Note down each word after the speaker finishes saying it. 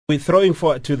We're throwing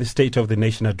forward to the State of the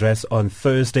Nation address on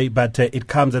Thursday, but it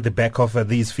comes at the back of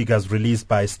these figures released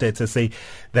by Stats SA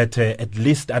that at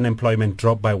least unemployment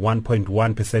dropped by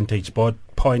 1.1 percentage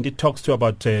point. It talks to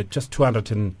about just under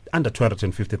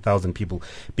 250,000 people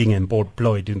being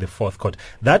employed in the fourth quarter.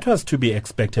 That was to be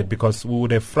expected because we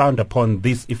would have frowned upon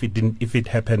this if it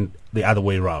happened the other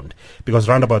way around. Because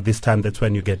round about this time, that's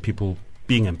when you get people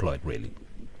being employed, really.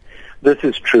 This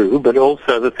is true, but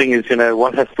also the thing is,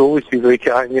 one has to always be very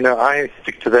careful. I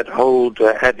stick to that old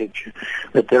adage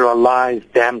that there are lies,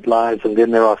 damned lies, and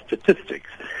then there are statistics,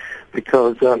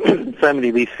 because so many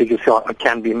of these figures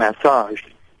can be massaged.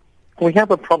 We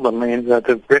have a problem. I mean,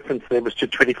 the reference there was to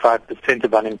 25%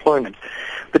 of unemployment.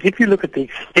 But if you look at the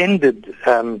extended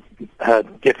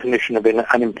definition of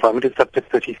unemployment, it's up to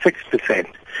 36%.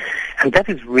 And that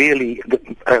is really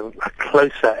a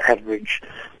closer average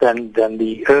than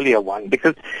the earlier one.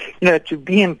 Because, to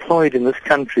be employed in this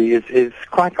country is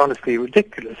quite honestly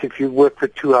ridiculous. If you work for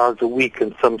 2 hours a week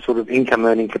in some sort of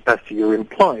income-earning capacity, you're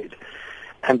employed.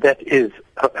 And that is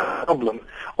a problem.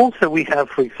 Also, we have,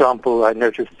 for example, I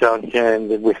noticed down here in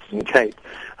the Western Cape,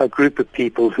 a group of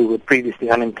people who were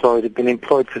previously unemployed had been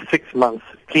employed for 6 months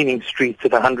cleaning streets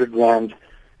at 100 rand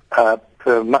a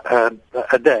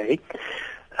day.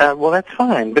 Well, that's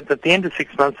fine, but at the end of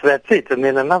 6 months, that's it. And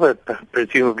then another,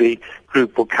 presumably,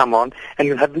 group will come on, and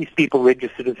you'll have these people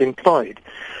registered as employed.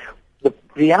 The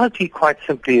reality, quite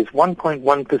simply, is 1.1%,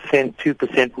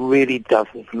 2% really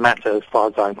doesn't matter as far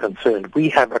as I'm concerned. We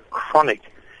have a chronic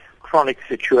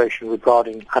situation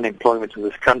regarding unemployment in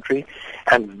this country,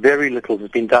 and very little has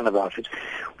been done about it.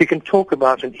 We can talk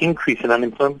about an increase in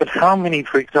unemployment, but how many,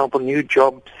 for example, new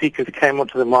job seekers came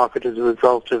onto the market as a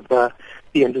result of the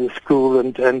end of the school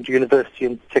and university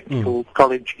and technical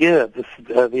college year,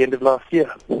 the end of last year?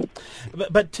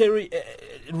 But Terry,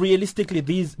 realistically,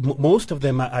 most of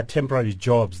them are temporary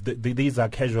jobs. These are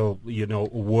casual,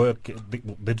 work.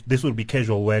 This will be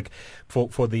casual work for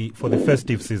the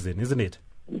festive season, isn't it?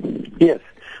 Yes.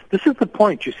 This is the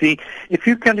point, you see. If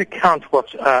you can account what,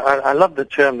 I love the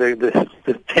term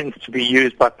that tends to be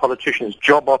used by politicians,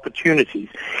 job opportunities.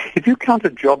 If you count a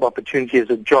job opportunity as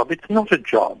a job, it's not a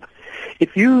job.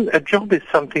 A job is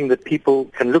something that people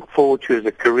can look forward to as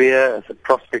a career, as a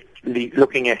prospect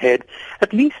looking ahead,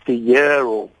 at least a year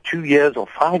or 2 years or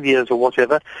 5 years or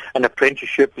whatever, an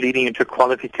apprenticeship leading into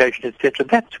qualification, etc.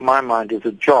 That, to my mind, is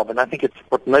a job, and I think it's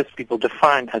what most people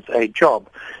define as a job,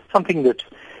 something that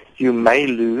you may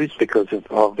lose because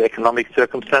of economic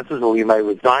circumstances or you may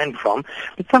resign from,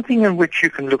 but something in which you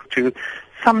can look to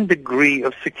some degree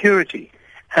of security.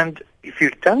 And if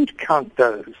you don't count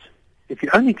those, if you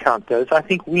only count those, I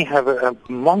think we have a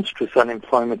monstrous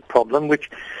unemployment problem,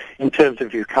 which, in terms of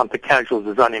if you count the casuals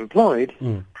as unemployed,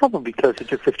 probably closer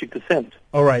to 50%.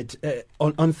 All right.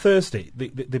 On Thursday,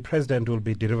 the president will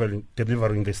be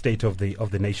delivering the State of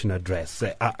the Nation address.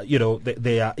 There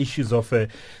are issues of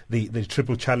the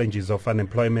triple challenges of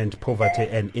unemployment, poverty,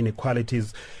 and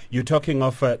inequalities. You're talking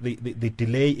of the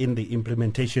delay in the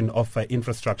implementation of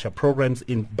infrastructure programs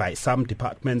by some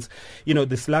departments.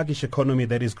 The sluggish economy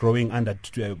that is growing under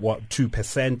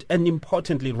 2%, and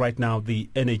importantly, right now, the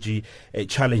energy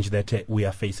challenge that we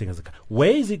are facing as a country.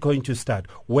 Where is it going to start?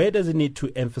 Where does it need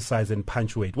to emphasize and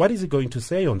punctuate? What is he going to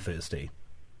say on Thursday?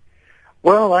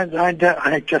 Well,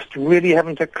 I just really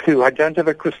haven't a clue. I don't have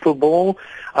a crystal ball.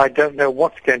 I don't know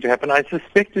what's going to happen. I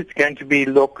suspect it's going to be,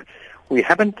 look, we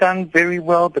haven't done very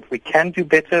well, but we can do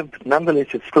better. But nonetheless,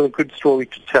 it's still a good story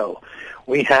to tell.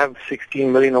 We have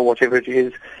 16 million or whatever it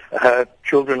is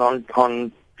children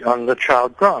on the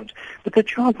child grant. But the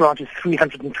child grant is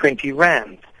 320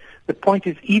 rand. The point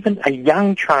is, even a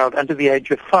young child under the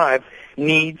age of 5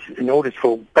 needs, in order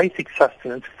for basic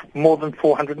sustenance, more than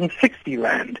 460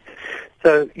 rand.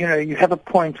 So, you have a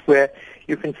point where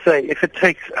you can say if it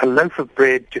takes a loaf of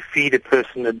bread to feed a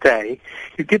person a day,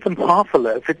 you give them half a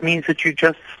loaf, it means that you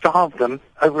just starve them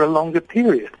over a longer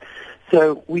period.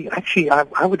 So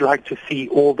I would like to see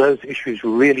all those issues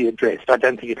really addressed. I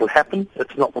don't think it'll happen.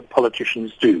 That's not what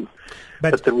politicians do.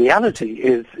 But the reality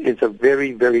is a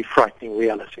very, very frightening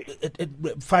reality.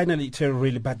 Finally,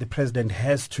 Terry, but the president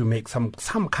has to make some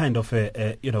kind of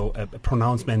a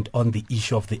pronouncement on the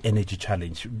issue of the energy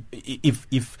challenge.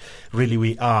 If really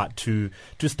we are to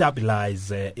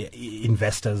stabilize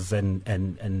investors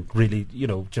and really,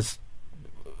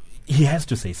 he has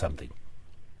to say something.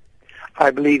 I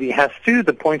believe he has to.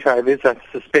 The point, however, is I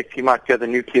suspect he might go the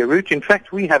nuclear route. In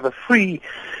fact, we have a free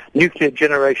nuclear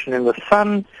generation in the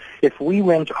sun. If we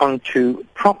went on to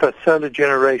proper solar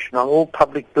generation on all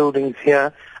public buildings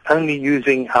here, only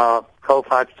using our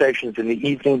coal-fired stations in the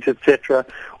evenings, etc.,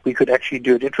 we could actually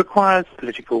do it. It requires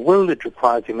political will, it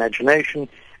requires imagination,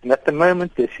 and at the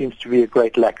moment there seems to be a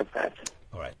great lack of that.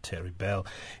 All right, Terry Bell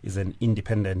is an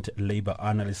independent Labour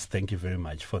analyst. Thank you very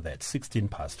much for that.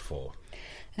 4:16.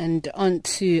 And on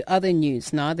to other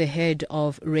news now. The head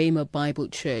of Rhema Bible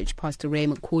Church, Pastor Ray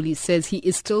Macaulay, says he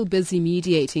is still busy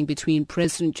mediating between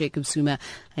President Jacob Zuma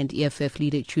and EFF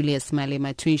leader Julius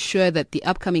Malema to ensure that the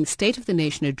upcoming State of the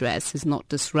Nation address is not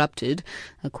disrupted.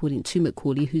 According to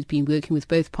Macaulay, who's been working with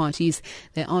both parties,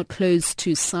 they are close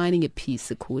to signing a peace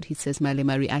accord. He says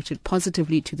Malema reacted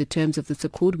positively to the terms of this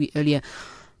accord. We earlier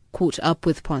caught up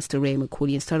with Pastor Ray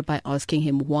Macaulay and started by asking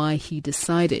him why he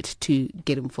decided to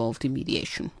get involved in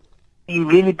mediation. He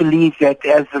really believed that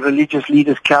as the Religious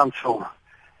Leaders Council,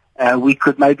 we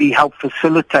could maybe help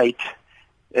facilitate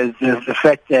the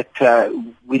fact that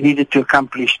we needed to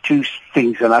accomplish two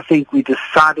things. And I think we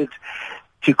decided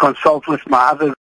to consult with my other